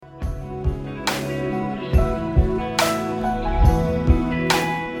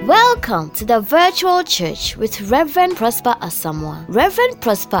Welcome to the virtual church with Reverend Prosper Asamoah. Reverend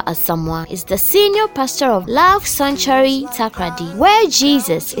Prosper Asamoah is the senior pastor of Love Sanctuary Takrady, where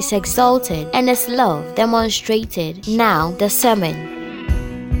Jesus is exalted and his love demonstrated. Now, the sermon.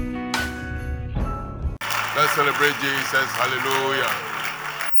 Let's celebrate Jesus. Hallelujah.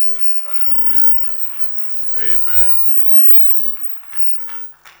 Hallelujah. Amen.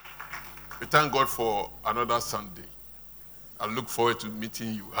 We thank God for another Sunday. I look forward to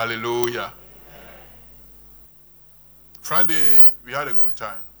meeting you. Hallelujah. Friday, we had a good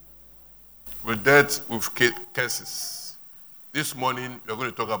time. We dealt with curses. This morning, we're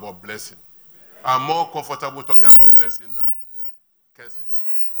going to talk about blessing. I'm more comfortable talking about blessing than curses.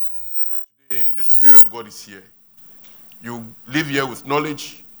 And today, the Spirit of God is here. You live here with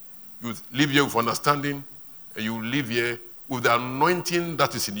knowledge, you live here with understanding, and you live here with the anointing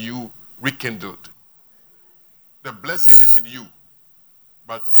that is in you rekindled. The blessing is in you.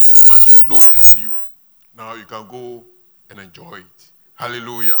 But once you know it is in you, now you can go and enjoy it.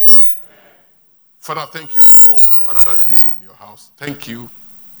 Hallelujah. Amen. Father, thank you for another day in your house. Thank you.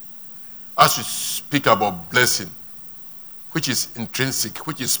 As we speak about blessing, which is intrinsic,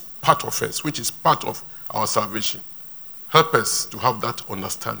 which is part of us, which is part of our salvation, help us to have that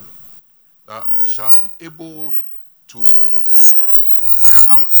understanding that we shall be able to fire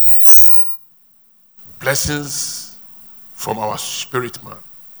up blessings from our spirit man,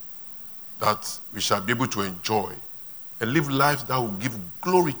 that we shall be able to enjoy and live lives that will give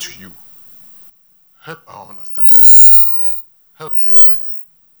glory to you. Help our understanding, Holy Spirit. Help me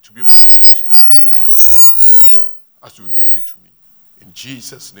to be able to explain, to teach your way as you've given it to me. In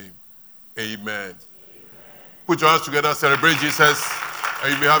Jesus' name, amen. Amen. Put your hands together, celebrate Jesus,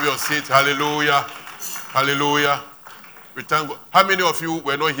 and you may have your seat. Hallelujah. Hallelujah. We thank God. How many of you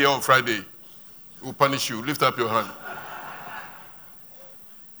were not here on Friday? We'll punish you. Lift up your hand.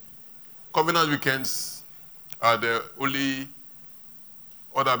 Covenant weekends are the only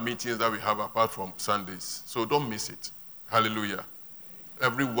other meetings that we have apart from Sundays. So don't miss it. Hallelujah.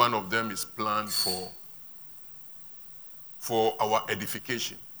 Every one of them is planned for our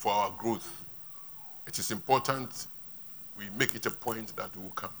edification, for our growth. It is important we make it a point that we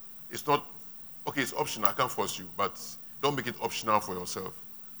will come. It's not, okay, it's optional. I can't force you, but don't make it optional for yourself.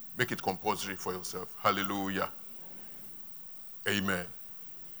 Make it compulsory for yourself. Hallelujah. Amen.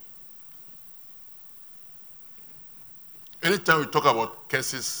 Anytime we talk about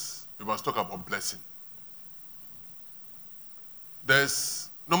curses, we must talk about blessing.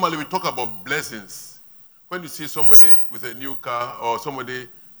 Normally we talk about blessings. When you see somebody with a new car or somebody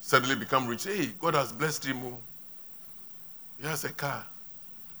suddenly become rich, hey, God has blessed him. He has a car.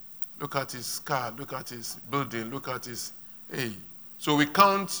 Look at his car, look at his building, look at his, hey. So we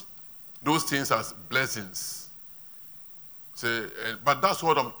count those things as blessings. But that's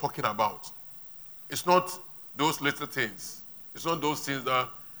what I'm talking about. It's not those little things. It's not those things that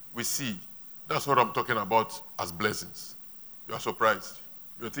we see. That's what I'm talking about as blessings. You are surprised.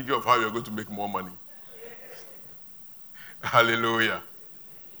 You're thinking of how you're going to make more money. Hallelujah.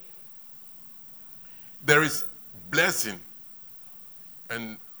 There is blessing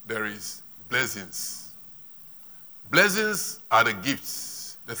and there is blessings. Blessings are the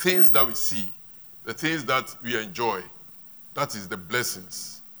gifts, the things that we see, the things that we enjoy. That is the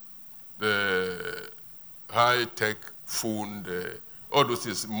blessings. The high-tech phone, all those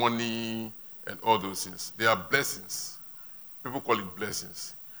things, money and all those things. They are blessings. People call it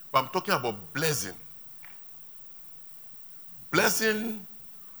blessings. But I'm talking about blessing. Blessing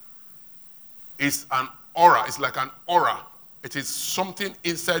is an aura. It's like an aura. It is something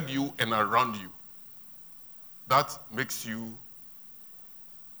inside you and around you that makes you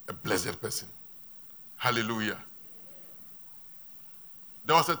a blessed person. Hallelujah.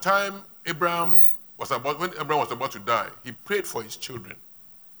 There was a time when Abraham was about to die, he prayed for his children.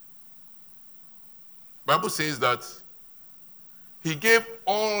 The Bible says that he gave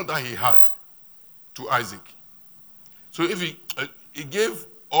all that he had to Isaac. So if he gave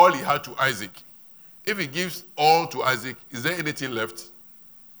all he had to Isaac, if he gives all to Isaac, is there anything left?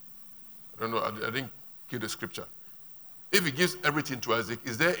 I don't know, I didn't give the scripture. If he gives everything to Isaac,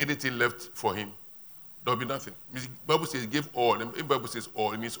 is there anything left for him? There'll be nothing. The Bible says he gave all, and the Bible says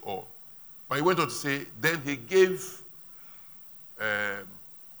all, it means all. But he went on to say, then he gave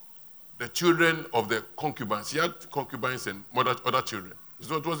the children of the concubines. He had concubines and other children.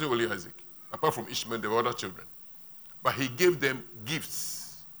 It wasn't only Isaac. Apart from Ishmael, there were other children. But he gave them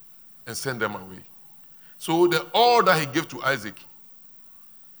gifts and sent them away. So all that he gave to Isaac,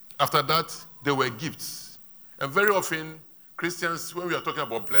 after that, they were gifts. And very often, Christians, when we are talking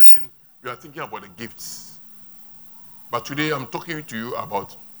about blessing, we are thinking about the gifts. But today, I'm talking to you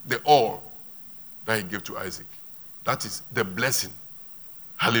about the all that he gave to Isaac. That is the blessing.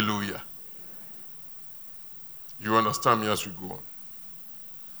 Hallelujah. You understand me as we go on.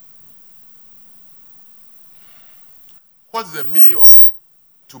 What's the meaning of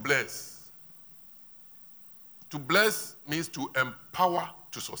to bless? To bless means to empower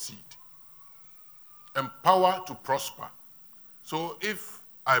to succeed. Empower to prosper. So if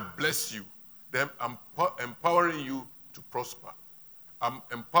I bless you, then I'm empowering you to prosper. I'm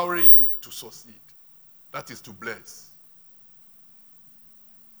empowering you to succeed. That is to bless.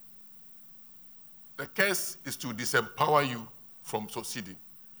 The curse is to disempower you from succeeding.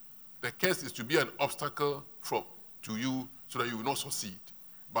 The curse is to be an obstacle to you so that you will not succeed.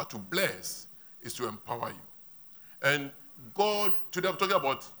 But to bless is to empower you. And God, today I'm talking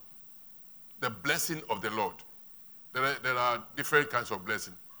about the blessing of the Lord. There are different kinds of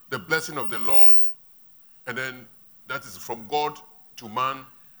blessing. The blessing of the Lord, and then that is from God to man.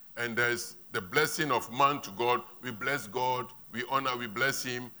 And there's the blessing of man to God. We bless God, we honor, we bless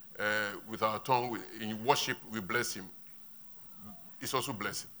him with our tongue. In worship, we bless him. It's also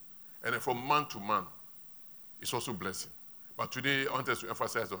blessing. And then from man to man, it's also blessing. But today, I want us to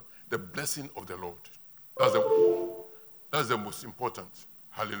emphasize on the blessing of the Lord. That's the most important.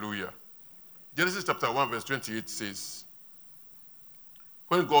 Hallelujah. Genesis chapter 1 verse 28 says,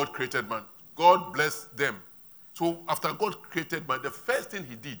 when God created man, God blessed them. So after God created man, the first thing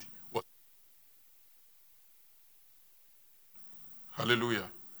he did was... Hallelujah.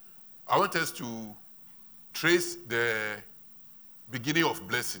 I want us to trace the beginning of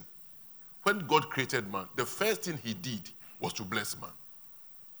blessing. When God created man, the first thing he did was to bless man.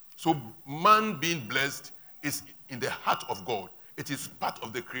 So man being blessed is in the heart of God. It is part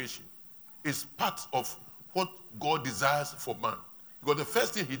of the creation. It's part of what God desires for man. Because the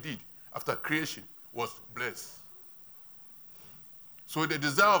first thing he did after creation was bless. So the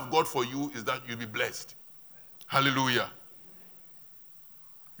desire of God for you is that you'll be blessed. Hallelujah.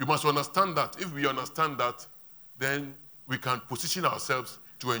 You must understand that. If we understand that, then we can position ourselves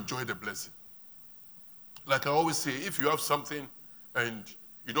to enjoy the blessing. Like I always say, if you have something and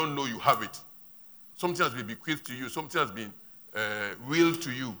you don't know you have it, something has been bequeathed to you, something has been willed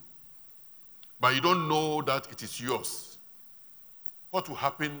to you, but you don't know that it is yours, what will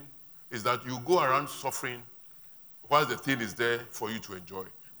happen is that you go around suffering while the thing is there for you to enjoy.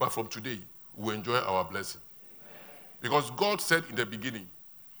 But from today, we'll enjoy our blessing. Because God said in the beginning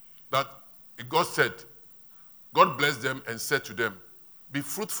that God blessed them and said to them, be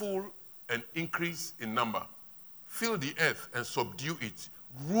fruitful and increase in number. Fill the earth and subdue it.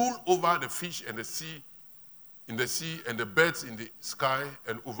 Rule over the fish and the sea, in the sea, and the birds in the sky,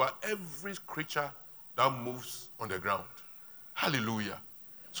 and over every creature that moves on the ground. Hallelujah.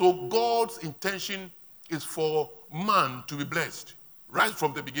 So God's intention is for man to be blessed right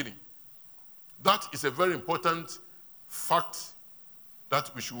from the beginning. That is a very important fact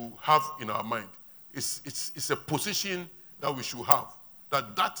that we should have in our mind. It's a position that we should have,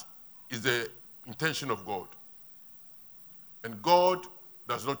 that is the intention of God. And God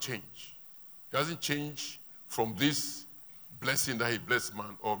does not change. He hasn't changed from this blessing that he blessed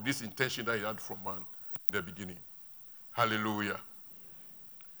man, or this intention that he had from man in the beginning. Hallelujah.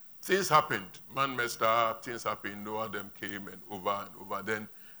 Things happened. Man messed up. Things happened. Noah them came and over. Then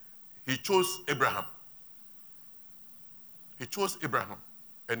he chose Abraham. He chose Abraham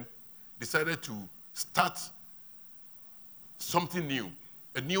and decided to start something new,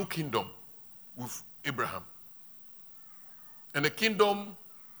 a new kingdom with Abraham. And the kingdom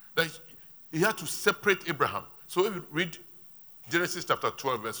that he had to separate Abraham. So if you read Genesis chapter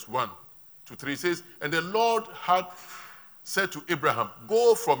 12, verse 1 to 3, it says, and the Lord had said to Abraham,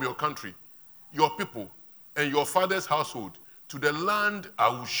 go from your country, your people, and your father's household to the land I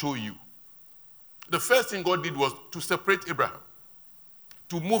will show you. The first thing God did was to separate Abraham,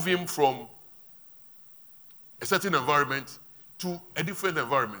 to move him from a certain environment to a different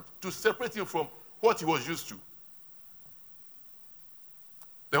environment, to separate him from what he was used to.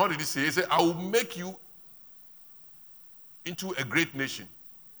 Then what did he say? He said, I will make you into a great nation,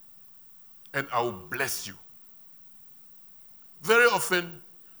 and I will bless you. Very often,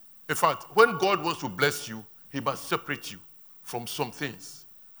 in fact, when God wants to bless you, he must separate you from some things,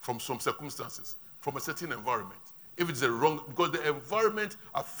 from some circumstances, from a certain environment. If it's a wrong, because the environment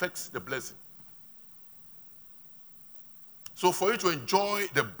affects the blessing. So for you to enjoy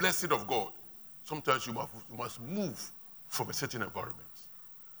the blessing of God, sometimes you must move from a certain environment.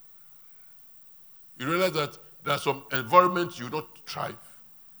 You realize that there are some environments you don't thrive,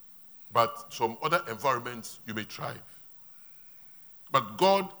 but some other environments you may thrive. But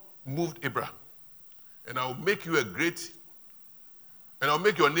God moved Abraham, and I will make you a great And I'll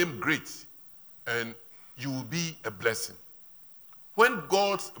make your name great, and you will be a blessing. When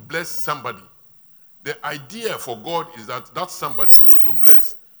God bless somebody, the idea for God is that that somebody will also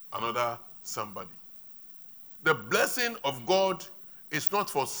bless another somebody. The blessing of God is not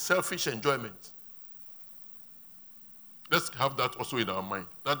for selfish enjoyment. Let's have that also in our mind.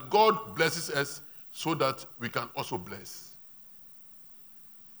 That God blesses us so that we can also bless.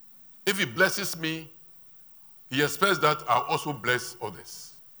 If he blesses me, he expects that I'll also bless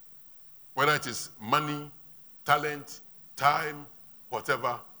others. Whether it is money, talent, time,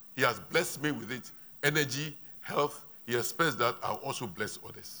 whatever, he has blessed me with it. Energy, health, he expects that I'll also bless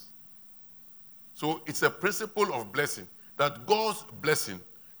others. So it's a principle of blessing, that God's blessing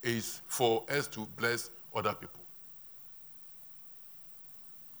is for us to bless other people.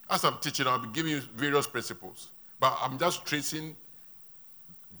 As I'm teaching, I'll be giving you various principles, but I'm just tracing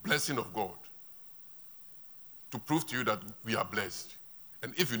blessing of God to prove to you that we are blessed.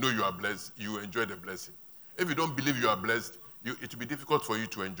 And if you know you are blessed, you enjoy the blessing. If you don't believe you are blessed, it will be difficult for you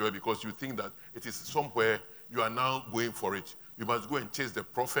to enjoy, because you think that it is somewhere you are now going for it. You must go and chase the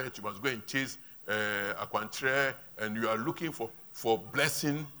prophet, you must go and chase a quantre, and you are looking for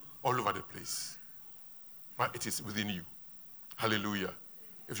blessing all over the place. But it is within you. Hallelujah.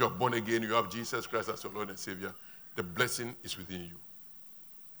 If you are born again, you have Jesus Christ as your Lord and Savior, the blessing is within you.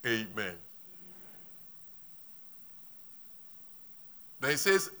 Amen. Then he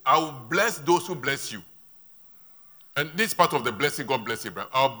says, I will bless those who bless you. And this part of the blessing, God bless Abraham.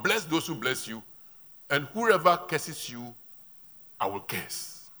 I'll bless those who bless you, and whoever curses you, I will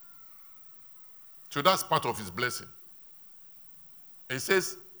curse. So that's part of his blessing. And he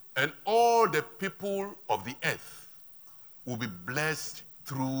says, and all the people of the earth will be blessed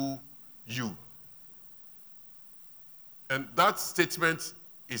through you. And that statement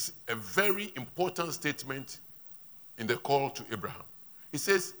is a very important statement in the call to Abraham. He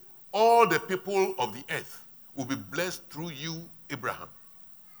says, all the people of the earth will be blessed through you, Abraham.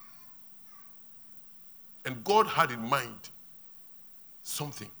 And God had in mind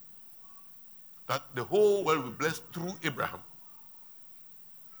something, that the whole world will be blessed through Abraham.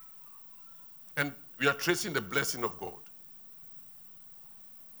 And we are tracing the blessing of God.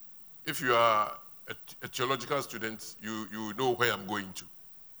 If you are a theological student, you know where I'm going to.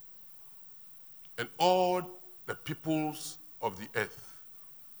 And all the peoples of the earth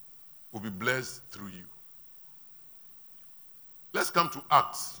will be blessed through you. Let's come to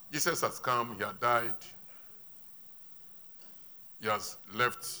Acts. Jesus has come, he had died, he has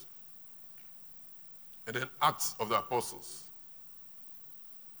left. And then Acts of the Apostles.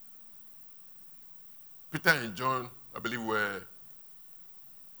 Peter and John, I believe, were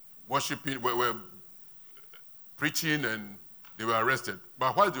worshiping, were preaching, and they were arrested.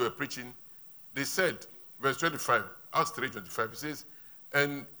 But while they were preaching, they said, verse 25, Acts 3:25, it says,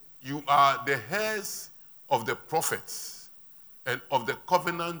 and you are the heirs of the prophets and of the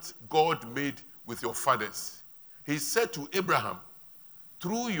covenant God made with your fathers. He said to Abraham,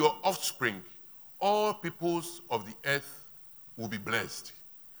 through your offspring, all peoples of the earth will be blessed.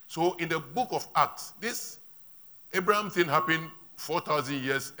 So in the book of Acts, this Abraham thing happened 4,000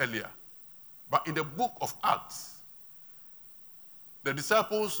 years earlier. But in the book of Acts, the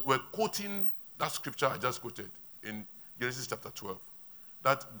disciples were quoting that scripture I just quoted in Genesis chapter 12,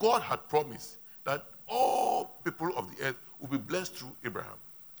 that God had promised that all people of the earth will be blessed through Abraham.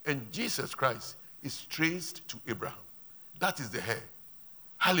 And Jesus Christ is traced to Abraham. That is the heir.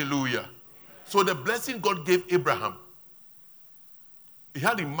 Hallelujah. So the blessing God gave Abraham, he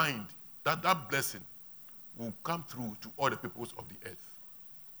had in mind that that blessing will come through to all the peoples of the earth.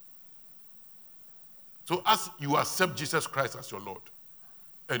 So as you accept Jesus Christ as your Lord,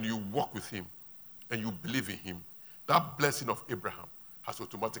 and you walk with him, and you believe in him, that blessing of Abraham has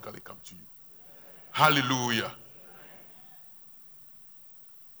automatically come to you. Hallelujah.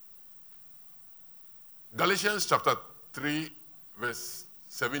 Galatians chapter 3, verse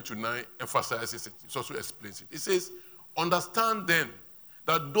 7 to 9 emphasizes it. It also explains it. It says, understand then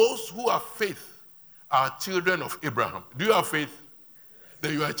that those who have faith are children of Abraham. Do you have faith?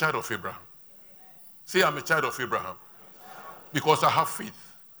 Then you are a child of Abraham. Say, I'm a child of Abraham. Because I have faith.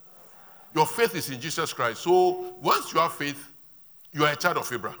 Your faith is in Jesus Christ. So once you have faith, you are a child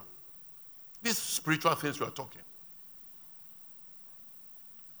of Abraham. These spiritual things we are talking.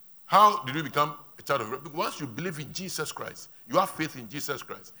 How did you become a child of Abraham? Because once you believe in Jesus Christ, you have faith in Jesus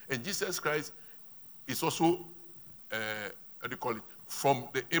Christ. And Jesus Christ is also, how do you call it, from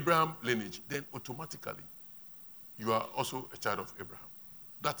the Abraham lineage. Then automatically, you are also a child of Abraham.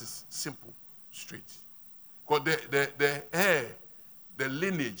 That is simple, straight. Because the heir, the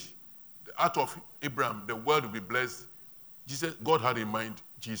lineage, out of Abraham, the world will be blessed. God had in mind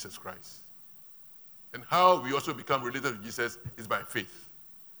Jesus Christ. And how we also become related to Jesus is by faith.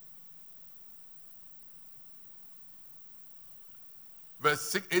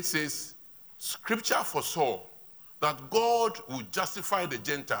 Verse 8 says, Scripture foresaw that God would justify the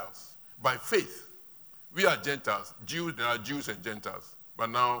Gentiles by faith. We are Gentiles. Jews, there are Jews and Gentiles. But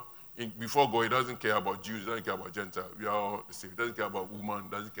now, before God, he doesn't care about Jews, he doesn't care about Gentiles. We are all the same. He doesn't care about woman, he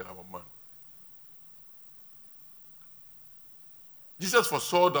doesn't care about man. Jesus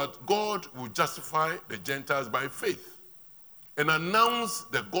foresaw that God would justify the Gentiles by faith and announce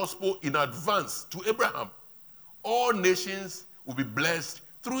the gospel in advance to Abraham. All nations will be blessed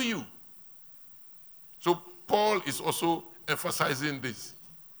through you. So Paul is also emphasizing this.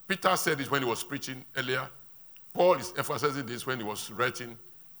 Peter said this when he was preaching earlier. Paul is emphasizing this when he was writing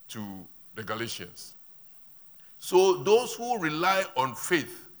to the Galatians. So those who rely on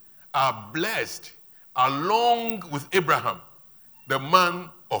faith are blessed along with Abraham, the man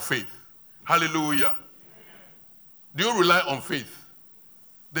of faith. Hallelujah. Amen. Do you rely on faith?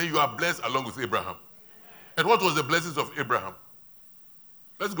 Then you are blessed along with Abraham. Amen. And what was the blessings of Abraham?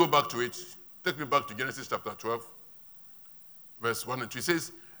 Let's go back to it. Take me back to Genesis chapter 12, verse 1 and 2. It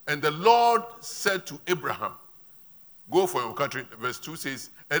says, and the Lord said to Abraham, go for your country. Verse 2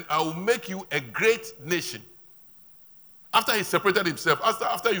 says, and I will make you a great nation. After he separated himself,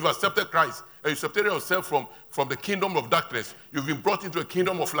 after you've accepted Christ, and you separated yourself from the kingdom of darkness, you've been brought into a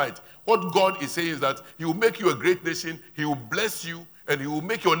kingdom of light. What God is saying is that he will make you a great nation, he will bless you, and he will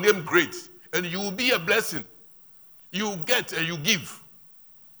make your name great, and you will be a blessing. You get and you give.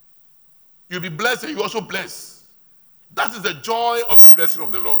 You'll be blessed and you also bless. That is the joy of the blessing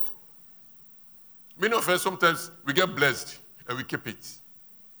of the Lord. Many of us, sometimes we get blessed and we keep it.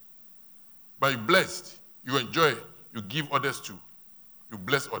 But you're blessed, you enjoy, you give others too. You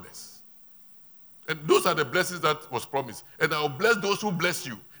bless others. And those are the blessings that was promised. And I will bless those who bless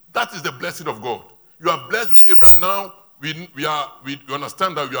you. That is the blessing of God. You are blessed with Abraham. Now we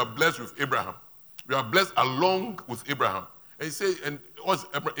understand that we are blessed with Abraham. We are blessed along with Abraham. And he said, and what's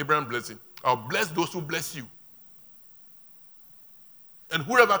Abraham's blessing? I'll bless those who bless you. And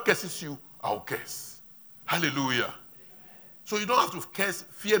whoever curses you, I'll curse. Hallelujah. So you don't have to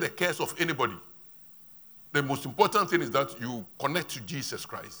fear the curse of anybody. The most important thing is that you connect to Jesus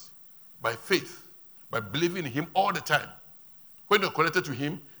Christ by faith, by believing in him all the time. When you're connected to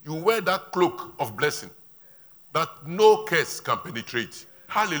him, you wear that cloak of blessing that no curse can penetrate.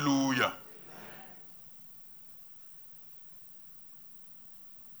 Hallelujah.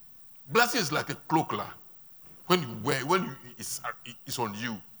 Blessing is like a cloak. When you wear, it's on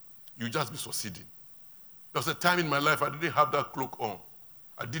you, you just be succeeding. There was a time in my life I didn't have that cloak on.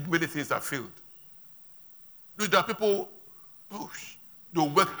 I did many things, I failed. There are people, they'll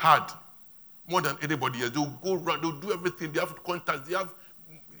work hard more than anybody else. They'll go around, they'll do everything. They have contacts,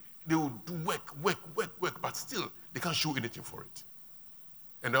 they will do work, but still, they can't show anything for it.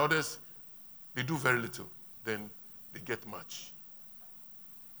 And the others, they do very little, then they get much.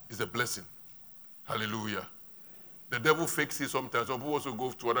 It's a blessing. Hallelujah. The devil fakes it sometimes. Some people also go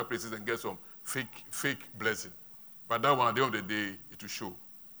to other places and get some fake blessing. But that one, at the end of the day, it will show.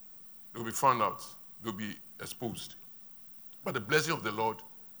 They'll be found out. They'll be exposed. But the blessing of the Lord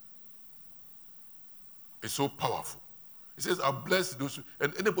is so powerful. He says, I'll bless those,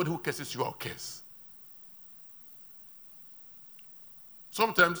 and anybody who curses you, I'll curse.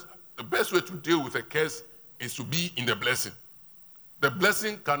 Sometimes the best way to deal with a curse is to be in the blessing. The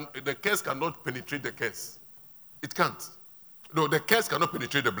curse cannot penetrate the curse. It can't. No, the curse cannot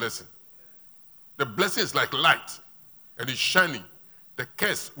penetrate the blessing. The blessing is like light, and it's shining. The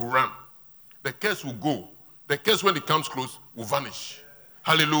curse will run. The curse will go. The curse, when it comes close, will vanish.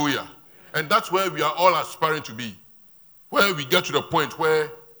 Hallelujah. And that's where we are all aspiring to be. Where we get to the point where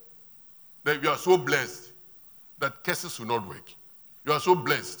that we are so blessed that curses will not work. You are so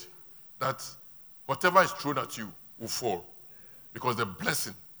blessed that whatever is thrown at you will fall. Because the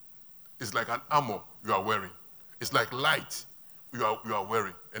blessing is like an armor you are wearing. It's like light you are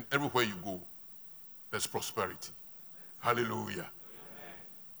wearing. And everywhere you go, there's prosperity. Hallelujah. Amen.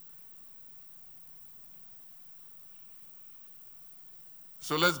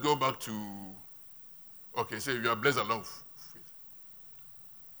 So let's go back to, say you are blessed along with faith.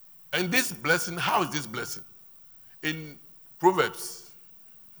 And this blessing, how is this blessing? In Proverbs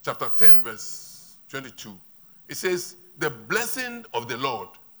chapter 10, verse 22, it says, the blessing of the Lord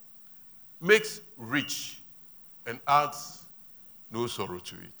makes rich and adds no sorrow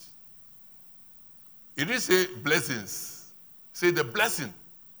to it. It didn't say blessings. Say the blessing,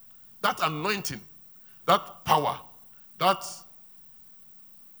 that anointing, that power, that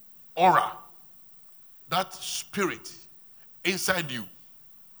aura, that spirit, inside you,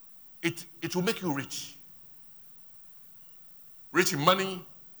 it will make you rich. Rich in money,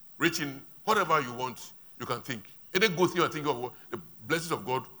 rich in whatever you want, you can think. Any good thing you think of, the blessings of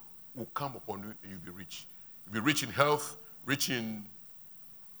God will come upon you and you'll be rich. You'll be rich in health, rich in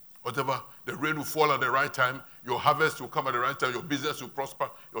whatever. The rain will fall at the right time. Your harvest will come at the right time. Your business will prosper.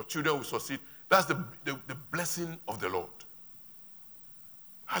 Your children will succeed. That's the blessing of the Lord.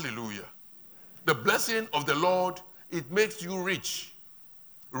 Hallelujah. The blessing of the Lord, it makes you rich.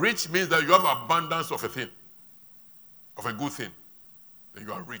 Rich means that you have abundance of a thing, of a good thing. Then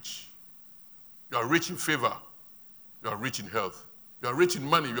you are rich. You are rich in favor. You are rich in health. You are rich in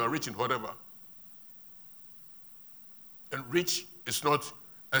money. You are rich in whatever. And rich is not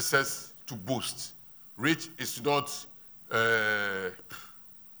access to boast. Rich is not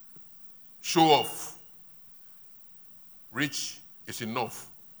show off. Rich is enough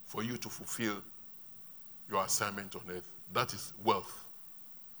for you to fulfill your assignment on earth. That is wealth.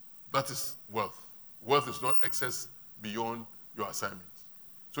 That is wealth. Wealth is not excess beyond your assignment.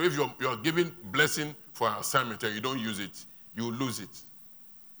 So if you're giving blessing for an assignment and you don't use it, you lose it.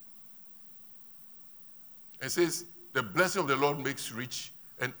 It says, the blessing of the Lord makes rich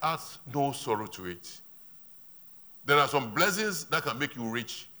and adds no sorrow to it. There are some blessings that can make you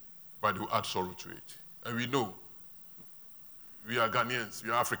rich, but they will add sorrow to it. And we know, we are Ghanaians,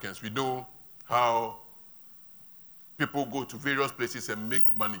 we are Africans, we know how people go to various places and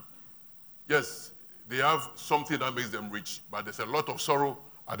make money. Yes, they have something that makes them rich, but there's a lot of sorrow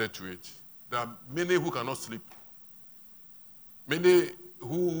added to it. There are many who cannot sleep. Many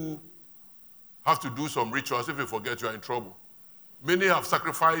who have to do some rituals. If you forget, you are in trouble. Many have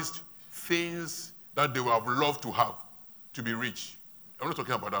sacrificed things that they would have loved to have to be rich. I'm not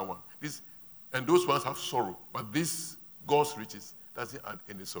talking about that one. And those ones have sorrow. But this, God's riches, doesn't add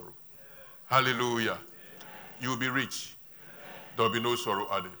any sorrow. Yeah. Hallelujah. Yeah. You will be rich. Yeah. There will be no sorrow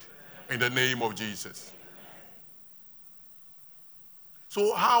added. In the name of Jesus.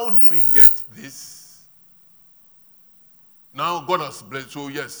 So how do we get this? Now God has blessed. So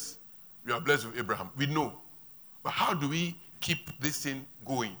yes, we are blessed with Abraham. We know. But how do we keep this thing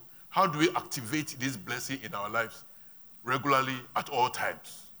going? How do we activate this blessing in our lives regularly at all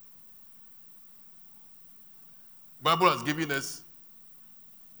times? The Bible has given us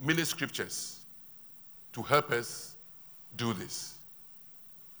many scriptures to help us do this.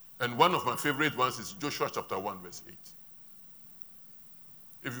 And one of my favorite ones is Joshua chapter 1, verse 8.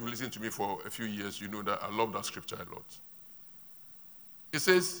 If you've listened to me for a few years, you know that I love that scripture a lot. It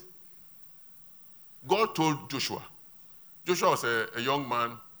says, God told Joshua. Joshua was a young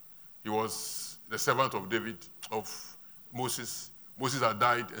man. He was the servant of David, of Moses. Moses had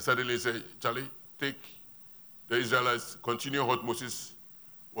died, and suddenly he said, Charlie, take the Israelites, continue what Moses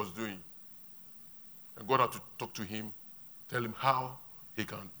was doing. And God had to talk to him, tell him how he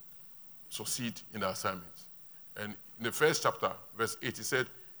can succeed in the assignment. And in the first chapter, verse 8, he said,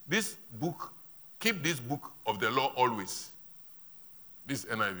 this book, keep this book of the law always. This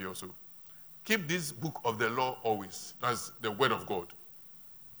NIV also. Keep this book of the law always. That's the word of God.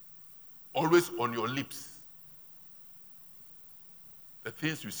 Always on your lips. The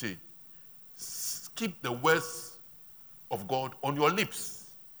things you say. Keep the words of God on your lips.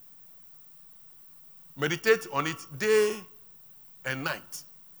 Meditate on it day and night,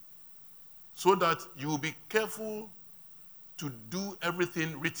 so that you will be careful to do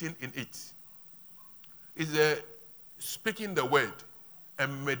everything written in it. It's speaking the word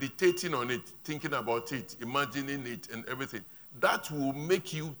and meditating on it, thinking about it, imagining it and everything. That will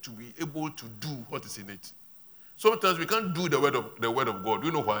make you to be able to do what is in it. Sometimes we can't do the word of God. Do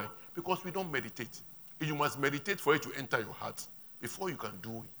you know why? Because we don't meditate. You must meditate for it to enter your heart before you can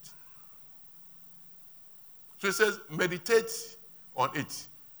do it. So it says, meditate on it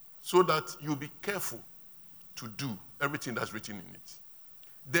so that you'll be careful to do everything that's written in it.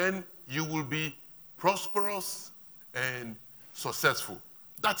 Then you will be prosperous and successful.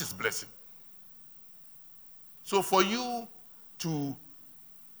 That is blessing. So for you to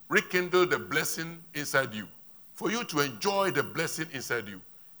rekindle the blessing inside you, for you to enjoy the blessing inside you,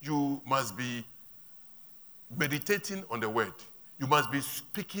 you must be meditating on the word. You must be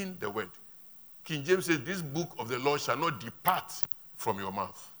speaking the word. King James says, this book of the Lord shall not depart from your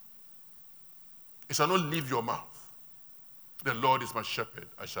mouth. It shall not leave your mouth. The Lord is my shepherd,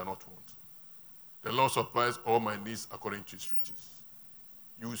 I shall not want. The Lord supplies all my needs according to his riches.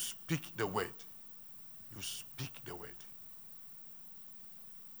 You speak the word. You speak the word.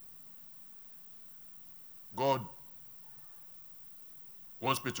 God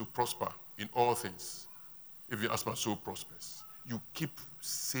wants me to prosper in all things. If you ask my soul prospers, you keep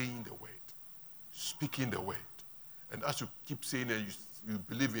saying the word, speaking the word, And as you keep saying it, you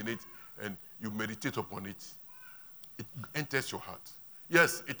believe in it, and you meditate upon it, it enters your heart.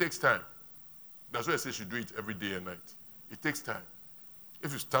 Yes, it takes time. That's why I say you should do it every day and night. It takes time.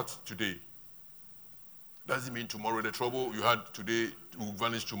 If you start today, doesn't mean tomorrow the trouble you had today will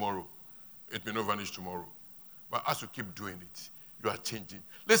vanish tomorrow. It may not vanish tomorrow. But as you keep doing it, you are changing.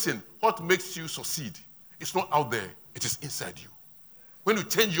 Listen, what makes you succeed, it's not out there, it is inside you. When you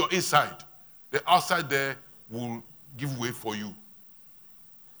change your inside, the outside there will give way for you.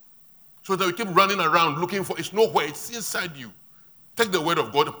 So that you keep running around looking for, it's nowhere, it's inside you. Take the word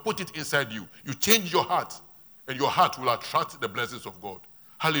of God and put it inside you. You change your heart, and your heart will attract the blessings of God.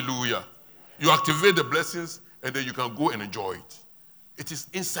 Hallelujah. You activate the blessings, and then you can go and enjoy it. It is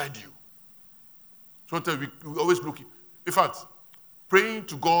inside you. Sometimes we always look. In fact, praying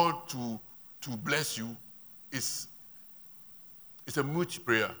to God to bless you is a mute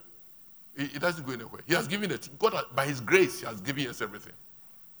prayer. It doesn't go anywhere. He has given it. God, by His grace, He has given us everything.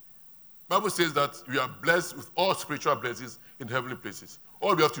 The Bible says that we are blessed with all spiritual blessings in heavenly places.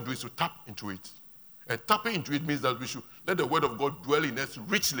 All we have to do is to tap into it. And tapping into it means that we should let the word of God dwell in us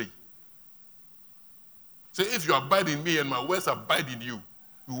richly. Say, if you abide in me and my words abide in you,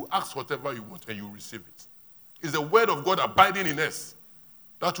 you will ask whatever you want and you will receive it. It's the word of God abiding in us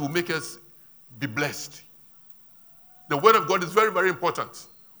that will make us be blessed. The word of God is very, very important.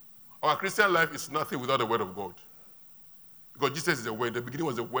 Our Christian life is nothing without the word of God. Because Jesus is the word. The beginning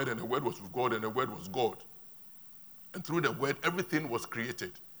was the word, and the word was with God, and the word was God. And through the word, everything was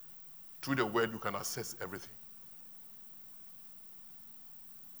created. Through the word, you can access everything.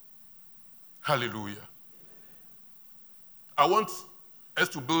 Hallelujah. I want us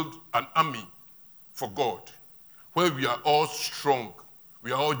to build an army for God, where we are all strong,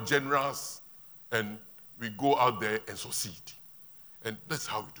 we are all generous, and we go out there and succeed. And that's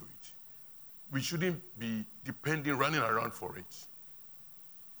how we do it. We shouldn't be depending, running around for it.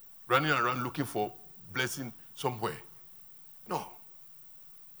 Running around looking for blessing somewhere. No.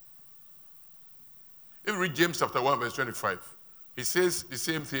 If you read James chapter 1, verse 25, he says the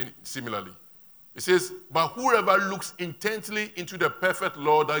same thing similarly. He says, but whoever looks intently into the perfect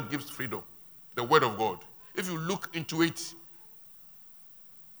law that gives freedom, the word of God, if you look into it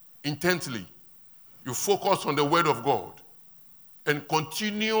intently, you focus on the word of God, and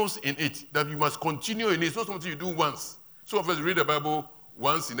continues in it, that you must continue in it. It's not something you do once. Some of us read the Bible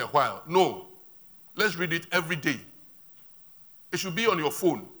once in a while. No. Let's read it every day. It should be on your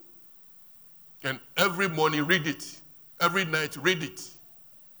phone. And every morning read it. Every night read it.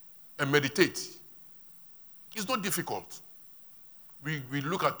 And meditate. It's not difficult. We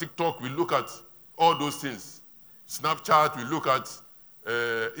look at TikTok, we look at all those things. Snapchat, we look at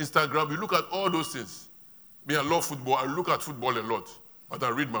Instagram, we look at all those things. Me, I love football. I look at football a lot, but I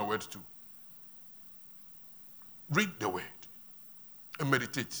read my word too. Read the word and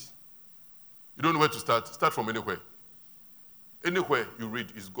meditate. You don't know where to start. Start from anywhere. Anywhere you read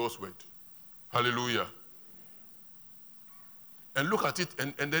is God's word. Hallelujah. And look at it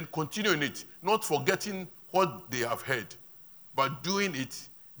and then continue in it, not forgetting what they have heard, but doing it.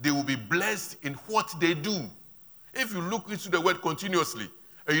 They will be blessed in what they do. If you look into the word continuously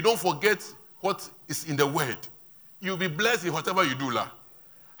and you don't forget what is in the word, you'll be blessed in whatever you do.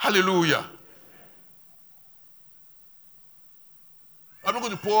 Hallelujah. I'm not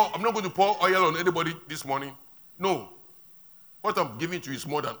going to pour oil on anybody this morning. No. What I'm giving to you is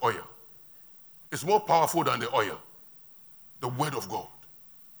more than oil. It's more powerful than the oil. The word of God.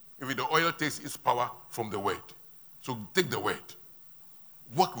 Even the oil takes its power from the word. So take the word.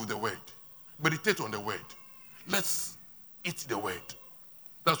 Work with the word. Meditate on the word. Let's eat the word.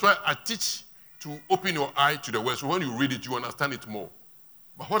 That's why I teach to open your eye to the word. So when you read it, you understand it more.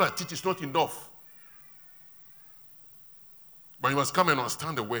 But what I teach is not enough. But you must come and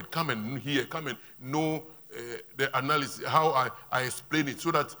understand the word. Come and hear. Come and know the analysis, how I explain it,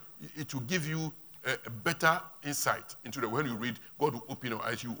 so that it will give you a better insight into the when you read, God will open your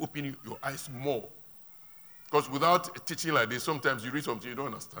eyes. You open your eyes more. Because without a teaching like this, sometimes you read something you don't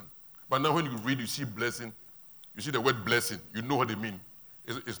understand. But now when you read, you see blessing. You see the word blessing. You know what they mean.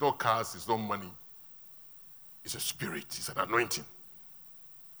 It's not cars, it's not money. It's a spirit, it's an anointing.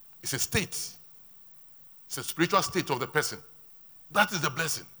 It's a state. It's a spiritual state of the person. That is the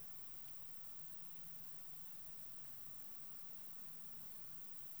blessing.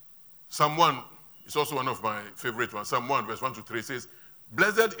 Psalm 1 is also one of my favorite ones. Psalm 1 verse 1 to 3 says,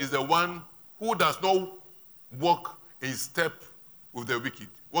 blessed is the one who does not walk in step with the wicked.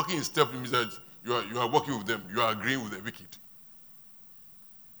 Walking in step means that you are walking with them. You are agreeing with the wicked.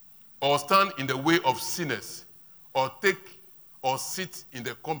 Or stand in the way of sinners, or take or sit in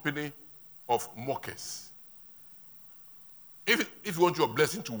the company of mockers. If you want your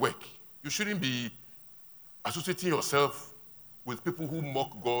blessing to work, you shouldn't be associating yourself with people who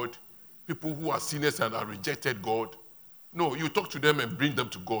mock God, people who are sinners and have rejected God. No, you talk to them and bring them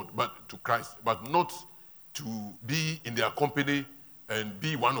to God, but to Christ, but not to be in their company and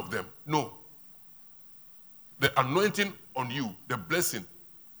be one of them. No. The anointing on you, the blessing,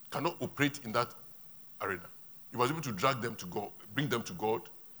 cannot operate in that arena. You must be able to drag them to God, bring them to God,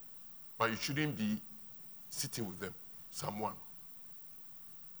 but you shouldn't be sitting with them. Someone.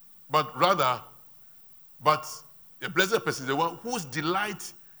 But the blessed person is the one whose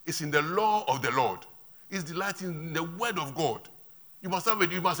delight is in the law of the Lord. His delight in the word of God. You must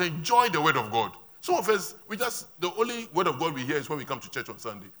enjoy the word of God. Some of us, the only word of God we hear is when we come to church on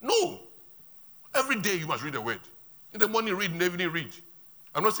Sunday. No. Every day you must read the word. In the morning read, in the evening read.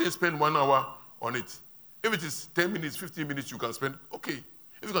 I'm not saying spend 1 hour on it. If it is 10 minutes, 15 minutes you can spend, okay.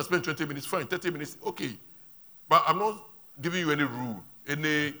 If you can spend 20 minutes, fine. 30 minutes, okay. But I'm not giving you any rule,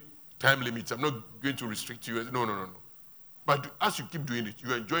 any time limit. I'm not going to restrict you. No. But as you keep doing it,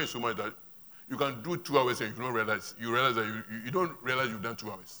 you enjoy it so much that you can do 2 hours and you don't realize. You realize that you don't realize you've done 2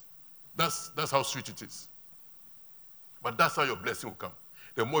 hours. That's how sweet it is. But that's how your blessing will come.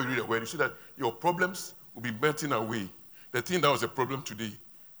 The more you read the word, you see that your problems will be melting away. The thing that was a problem today,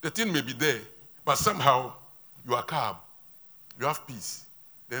 the thing may be there, but somehow you are calm, you have peace.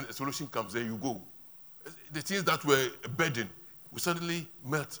 Then a solution comes, then you go. The things that were a burden will suddenly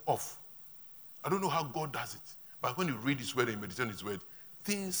melt off. I don't know how God does it, but when you read His word and meditate on His word,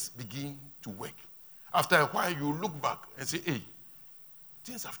 things begin to work. After a while, you look back and say, hey,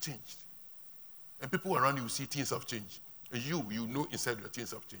 things have changed. And people around you see things have changed. And you know inside your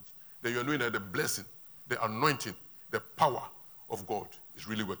things have changed. Then you're knowing that the blessing, the anointing, the power of God is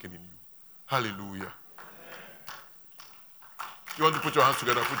really working in you. Hallelujah. You want to put your hands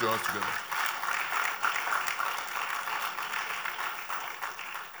together? Put your hands together.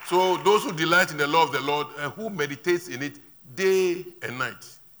 So those who delight in the law of the Lord and who meditates in it day and night.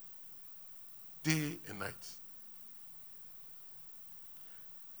 Day and night.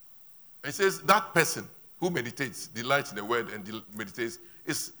 It says that person who meditates, delights in the word and meditates,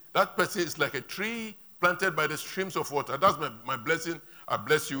 that person is like a tree planted by the streams of water. That's my blessing. I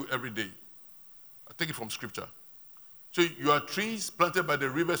bless you every day. I take it from scripture. So you are trees planted by the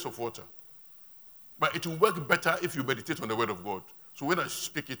rivers of water. But it will work better if you meditate on the word of God. So when I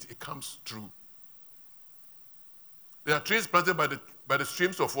speak it, it comes true. There are trees planted by the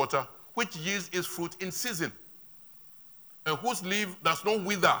streams of water, which yields its fruit in season, and whose leaf does not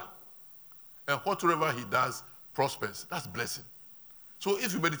wither, and whatsoever he does prospers. That's blessing. So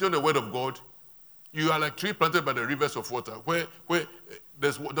if you meditate on the word of God, you are like tree planted by the rivers of water, where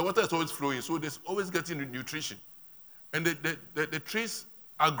the water is always flowing, so there's always getting nutrition. And the trees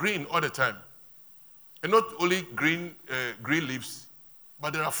are green all the time. And not only green leaves,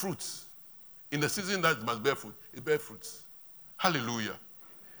 but there are fruits. In the season that must bear fruit, it bears fruits. Hallelujah.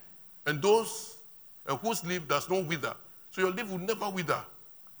 And those whose leaf does not wither, so your leaf will never wither.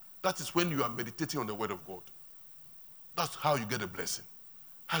 That is when you are meditating on the word of God. That's how you get a blessing.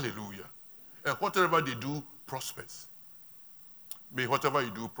 Hallelujah. And whatever they do prospers. May whatever you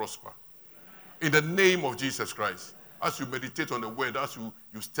do prosper. In the name of Jesus Christ. As you meditate on the word, as you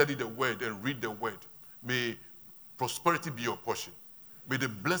study the word and read the word, may prosperity be your portion. May the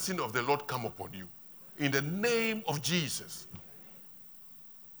blessing of the Lord come upon you. In the name of Jesus.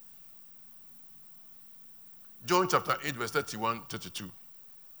 John chapter 8, verse 31, 32.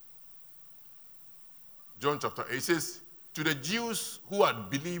 John chapter 8 says, to the Jews who had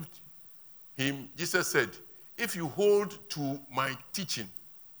believed him, Jesus said, if you hold to my teaching,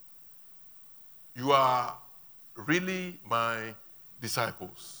 you are really my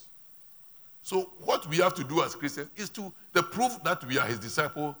disciples. So what we have to do as Christians is the proof that we are his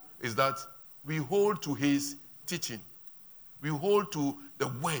disciple is that we hold to his teaching. We hold to the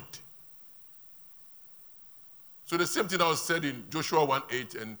word. So the same thing that was said in Joshua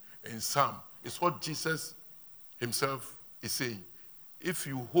 1:8 and in Psalm is what Jesus himself is saying. If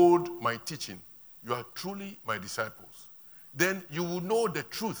you hold my teaching, you are truly my disciples. Then you will know the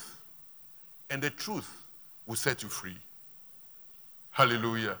truth, and the truth will set you free.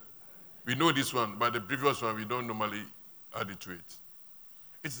 Hallelujah. We know this one, but the previous one, we don't normally add it to it.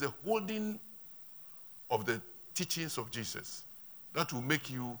 It's the holding of the teachings of Jesus that will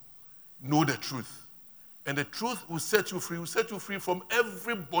make you know the truth. And the truth will set you free from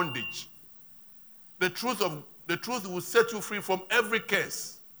every bondage. The truth will set you free from every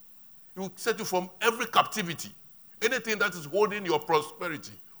curse. It will set you from every captivity. Anything that is holding your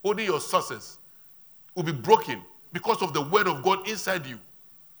prosperity, holding your success, will be broken because of the word of God inside you.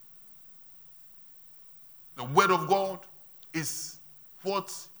 The word of God is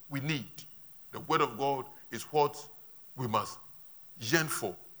what we need. The word of God is what we must yearn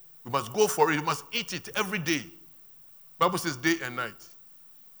for. We must go for it. We must eat it every day. Bible says day and night.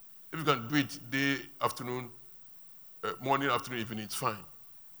 If you can do it day, afternoon, morning, afternoon, evening, it's fine.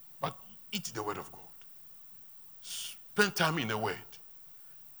 But eat the word of God. Spend time in the word.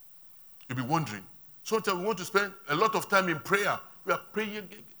 You'll be wondering. Sometimes we want to spend a lot of time in prayer. We are praying.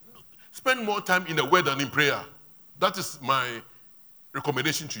 Spend more time in the word than in prayer. That is my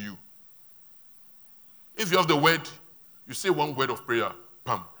recommendation to you. If you have the word, you say one word of prayer,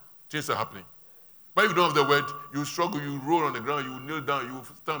 bam, things are happening. But if you don't have the word, you struggle, you roll on the ground, you kneel down, you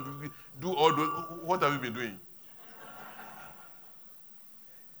stand, you do all those. What have you been doing?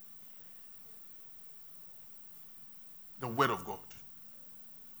 The word of God.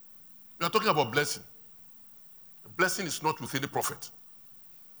 We are talking about blessing. The blessing is not with any prophet.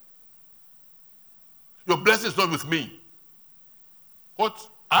 Your blessing is not with me. What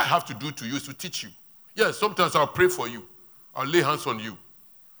I have to do to you is to teach you. Yes, sometimes I'll pray for you. I'll lay hands on you.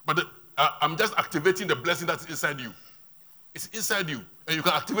 But I'm just activating the blessing that's inside you. It's inside you, and you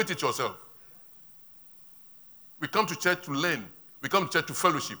can activate it yourself. We come to church to learn. We come to church to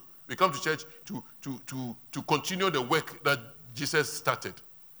fellowship. We come to church to continue the work that Jesus started.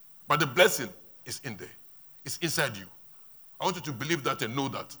 But the blessing is in there. It's inside you. I want you to believe that and know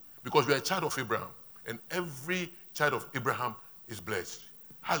that, because you are a child of Abraham, and every child of Abraham is blessed.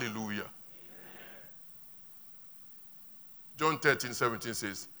 Hallelujah. John 13:17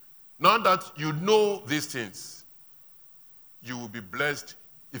 says, now that you know these things, you will be blessed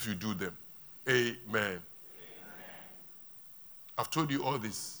if you do them. Amen. I've told you all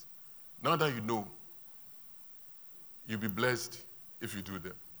this. Now that you know, you'll be blessed if you do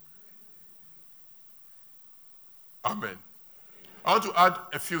them. Amen. I want to add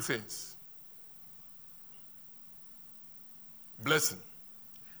a few things. Blessing.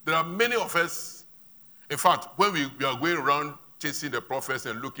 There are many of us, in fact, when we are going around chasing the prophets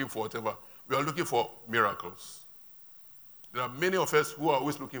and looking for whatever, we are looking for miracles. There are many of us who are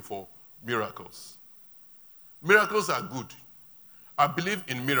always looking for miracles. Miracles are good. I believe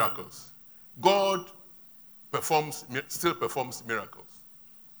in miracles. God still performs miracles.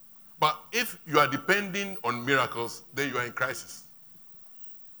 But if you are depending on miracles, then you are in crisis.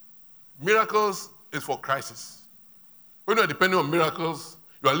 Miracles is for crisis. When you are depending on miracles,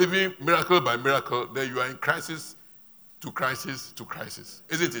 you are living miracle by miracle, then you are in crisis to crisis to crisis.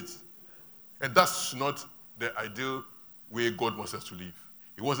 Isn't it? And that's not the ideal way God wants us to live.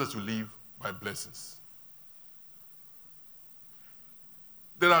 He wants us to live by blessings.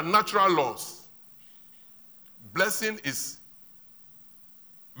 There are natural laws. Blessing is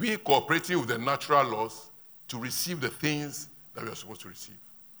we cooperating with the natural laws to receive the things that we are supposed to receive.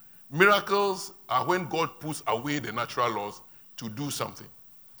 Miracles are when God puts away the natural laws to do something.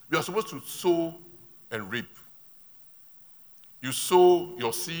 We are supposed to sow and reap. You sow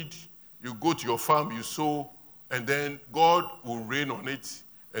your seed, you go to your farm, you sow, and then God will rain on it,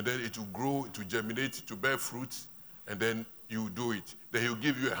 and then it will grow, it will germinate, it will bear fruit, and then you do it. Then he'll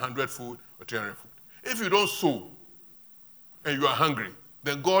give you 100-fold or 300-fold. If you don't sow and you are hungry,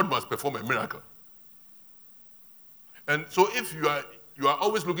 then God must perform a miracle. And so if you are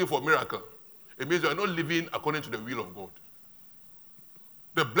always looking for a miracle, it means you are not living according to the will of God.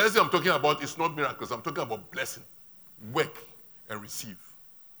 The blessing I'm talking about is not miracles. I'm talking about blessing. Work and receive.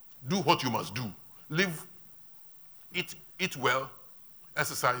 Do what you must do. Live, eat well,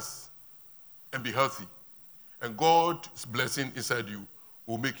 exercise, and be healthy. And God's blessing inside you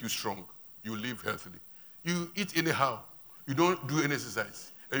will make you strong. You live healthily. You eat anyhow. You don't do any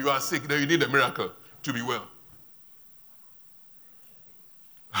exercise. And you are sick, then you need a miracle to be well.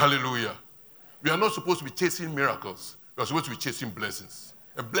 Hallelujah. We are not supposed to be chasing miracles. We are supposed to be chasing blessings.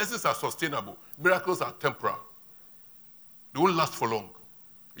 And blessings are sustainable. Miracles are temporal. They won't last for long.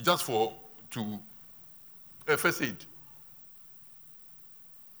 It's just to first aid.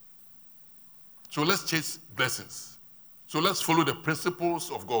 So let's chase blessings. So let's follow the principles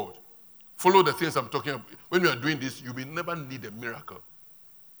of God. Follow the things I'm talking about. When you are doing this, you may never need a miracle.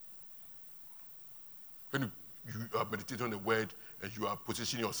 When you are meditating on the word and you are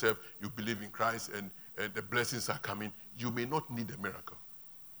positioning yourself, you believe in Christ and the blessings are coming, you may not need a miracle.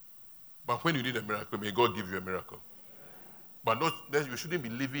 But when you need a miracle, may God give you a miracle. But not that you shouldn't be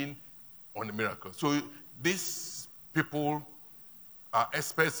living on a miracle. So these people are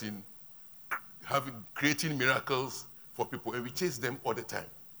experts in creating miracles for people, and we chase them all the time,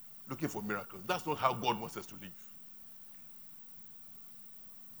 looking for miracles. That's not how God wants us to live.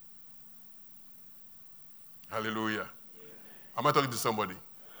 Hallelujah. Amen. Am I talking to somebody? Yes.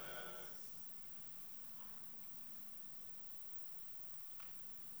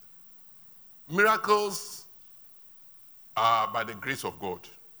 Miracles are by the grace of God.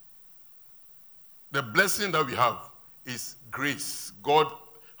 The blessing that we have is grace. God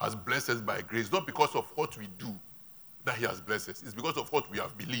has blessed us by grace, not because of what we do that he has blessed us. It's because of what we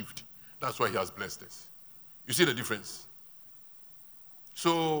have believed. That's why he has blessed us. You see the difference?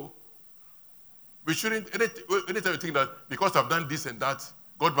 So, we shouldn't, anytime you think that because I've done this and that,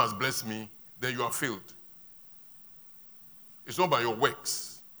 God must bless me, then you are failed. It's not by your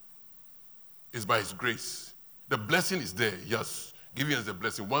works. It's by his grace. The blessing is there. He has given us the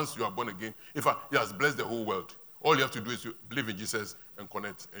blessing. Once you are born again, in fact, he has blessed the whole world. All you have to do is to believe in Jesus and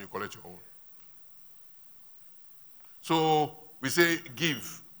connect, and you collect your own. So, we say,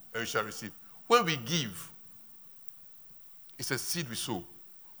 give, and you shall receive. When we give, it's a seed we sow.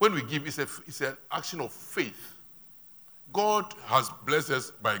 When we give, it's an action of faith. God has blessed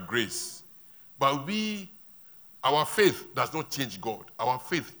us by grace. But our faith does not change God. Our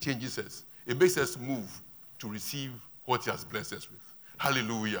faith changes us. It makes us move to receive what he has blessed us with.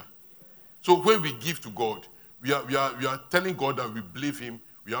 Hallelujah. So when we give to God, we are telling God that we believe him,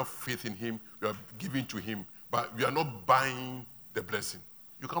 we have faith in him, we are giving to him, but we are not buying the blessing.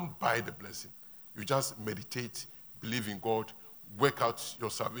 You can't buy the blessing. You just meditate, believe in God, work out your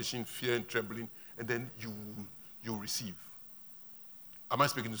salvation, fear and trembling, and then you receive. Am I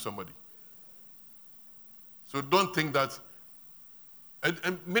speaking to somebody? So don't think that,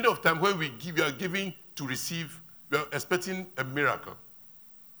 and many of the time when we give, we are giving to receive, we are expecting a miracle.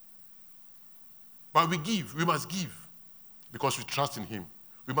 But we must give because we trust in him.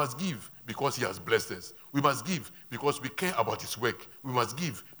 We must give because he has blessed us. We must give because we care about his work. We must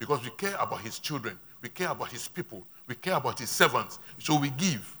give because we care about his children. We care about his people. We care about his servants. So we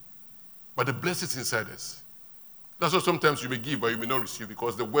give. But the blessing is inside us. That's why sometimes you may give, but you may not receive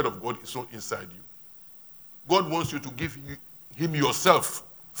because the word of God is not inside you. God wants you to give him yourself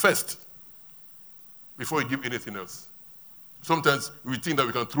first before you give anything else. Sometimes we think that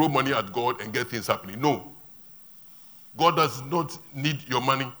we can throw money at God and get things happening. No. God does not need your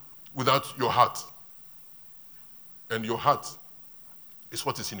money without your heart. And your heart is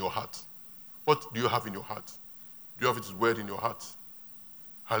what is in your heart. What do you have in your heart? Do you have his word in your heart?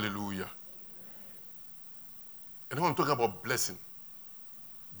 Hallelujah. And when I'm talking about blessing,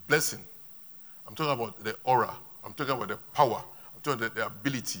 I'm talking about the aura. I'm talking about the power. I'm talking about the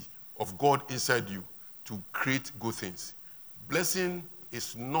ability of God inside you to create good things. Blessing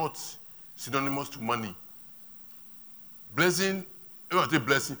is not synonymous to money. Blessing, when I say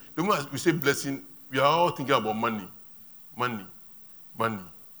blessing, the moment we say blessing, we are all thinking about money. Money.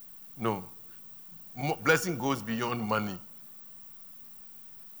 No. Blessing goes beyond money.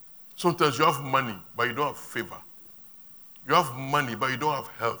 Sometimes you have money, but you don't have favor. You have money, but you don't have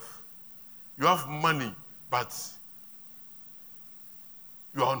health. You have money, but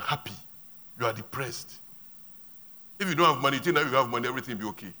you are unhappy. You are depressed. If you don't have money, you think that if you have money, everything will be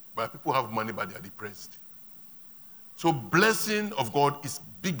okay. But people have money, but they are depressed. So blessing of God is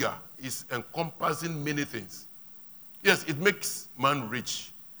bigger, is encompassing many things. Yes, it makes man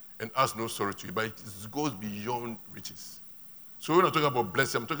rich and has no sorrow to it, but it goes beyond riches. So when I'm talking about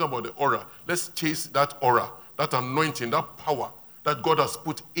blessing, I'm talking about the aura. Let's chase that aura, that anointing, that power that God has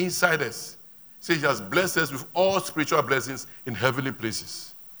put inside us. Say he has blessed us with all spiritual blessings in heavenly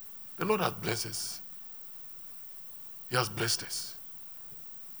places. The Lord has blessed us. He has blessed us.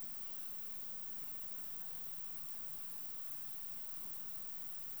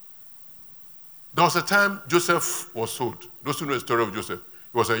 There was a time Joseph was sold. Those who know the story of Joseph.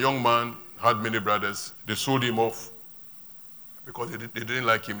 He was a young man, had many brothers. They sold him off because they didn't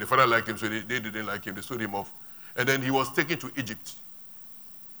like him. The father liked him, so they didn't like him. They sold him off. And then he was taken to Egypt.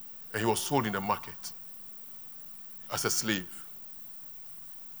 And he was sold in the market as a slave.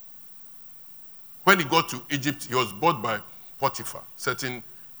 When he got to Egypt, he was bought by Potiphar, certain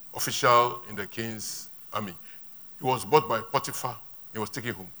official in the king's army. He was bought by Potiphar. He was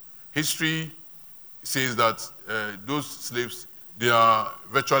taken home. History says that those slaves, they are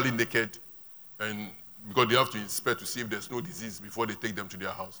virtually naked, and because they have to inspect to see if there's no disease before they take them to their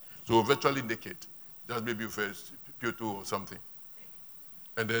house. So virtually naked, just maybe first P2 or something.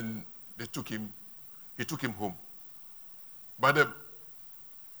 And then he took him home. But the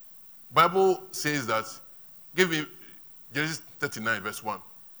Bible says that, give me Genesis 39, verse 1.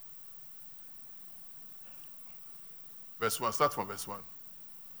 Verse 1, start from verse 1.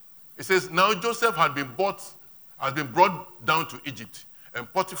 It says, now Joseph has been brought down to Egypt,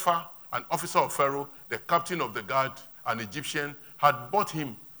 and Potiphar, an officer of Pharaoh, the captain of the guard, an Egyptian, had bought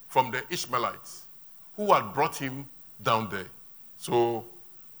him from the Ishmaelites, who had brought him down there. So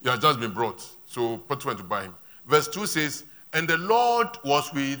he had just been brought. So Potiphar went to buy him. Verse 2 says, and the Lord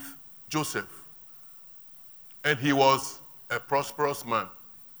was with Joseph, and he was a prosperous man.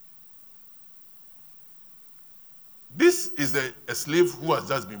 This is a slave who has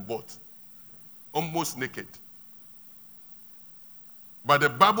just been bought, almost naked. But the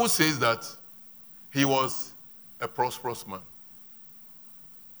Bible says that he was a prosperous man.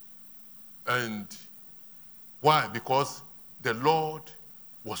 And why? Because the Lord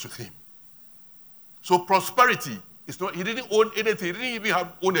was with him. So prosperity is not, he didn't own anything, he didn't even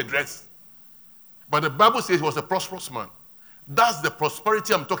own a dress. But the Bible says he was a prosperous man. That's the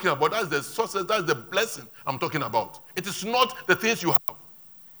prosperity I'm talking about. That's the success, that's the blessing I'm talking about. It is not the things you have.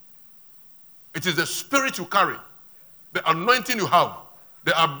 It is the spirit you carry, the anointing you have,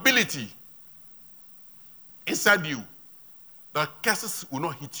 the ability inside you that curses will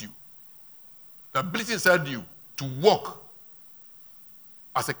not hit you. The ability inside you to walk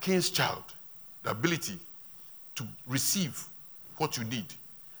as a king's child, the ability to receive what you need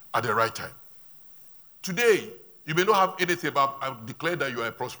at the right time. Today, you may not have anything, but I declare that you are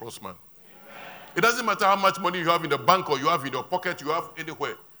a prosperous man. Amen. It doesn't matter how much money you have in the bank or you have in your pocket, you have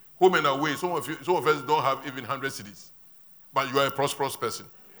anywhere, home and away. Some of us don't have even 100 cedis, but you are a prosperous person.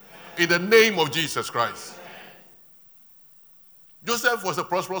 Amen. In the name of Jesus Christ. Amen. Joseph was a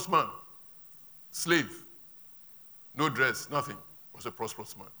prosperous man. Slave. No dress, nothing. Was a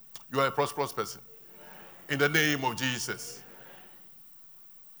prosperous man. You are a prosperous person. Amen. In the name of Jesus.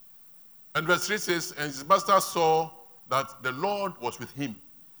 And verse 3 says, and his master saw that the Lord was with him,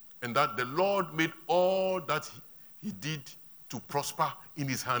 and that the Lord made all that he did to prosper in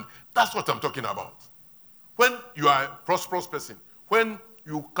his hand. That's what I'm talking about. When you are a prosperous person, when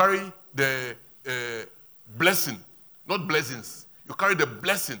you carry the blessing, not blessings, you carry the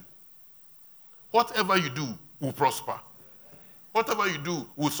blessing, whatever you do will prosper. Whatever you do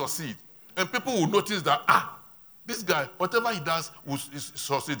will succeed. And people will notice that, this guy, whatever he does is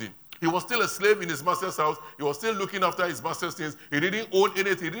succeeding. He was still a slave in his master's house. He was still looking after his master's things. He didn't own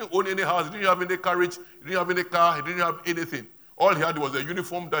anything. He didn't own any house. He didn't have any carriage. He didn't have any car. He didn't have anything. All he had was a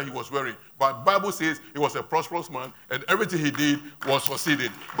uniform that he was wearing. But the Bible says he was a prosperous man, and everything he did was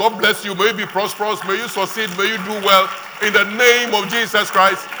succeeding. God bless you. May you be prosperous. May you succeed. May you do well. In the name of Jesus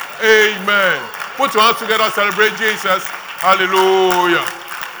Christ. Amen. Put your hands together. Celebrate Jesus. Hallelujah.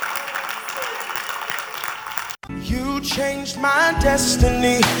 You changed my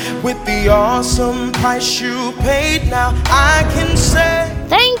destiny with the awesome price you paid. Now I can say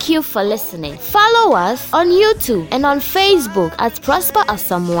thank you for listening. Follow us on YouTube and on Facebook at Prosper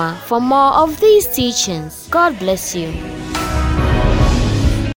Asamoah for more of these teachings. God bless you.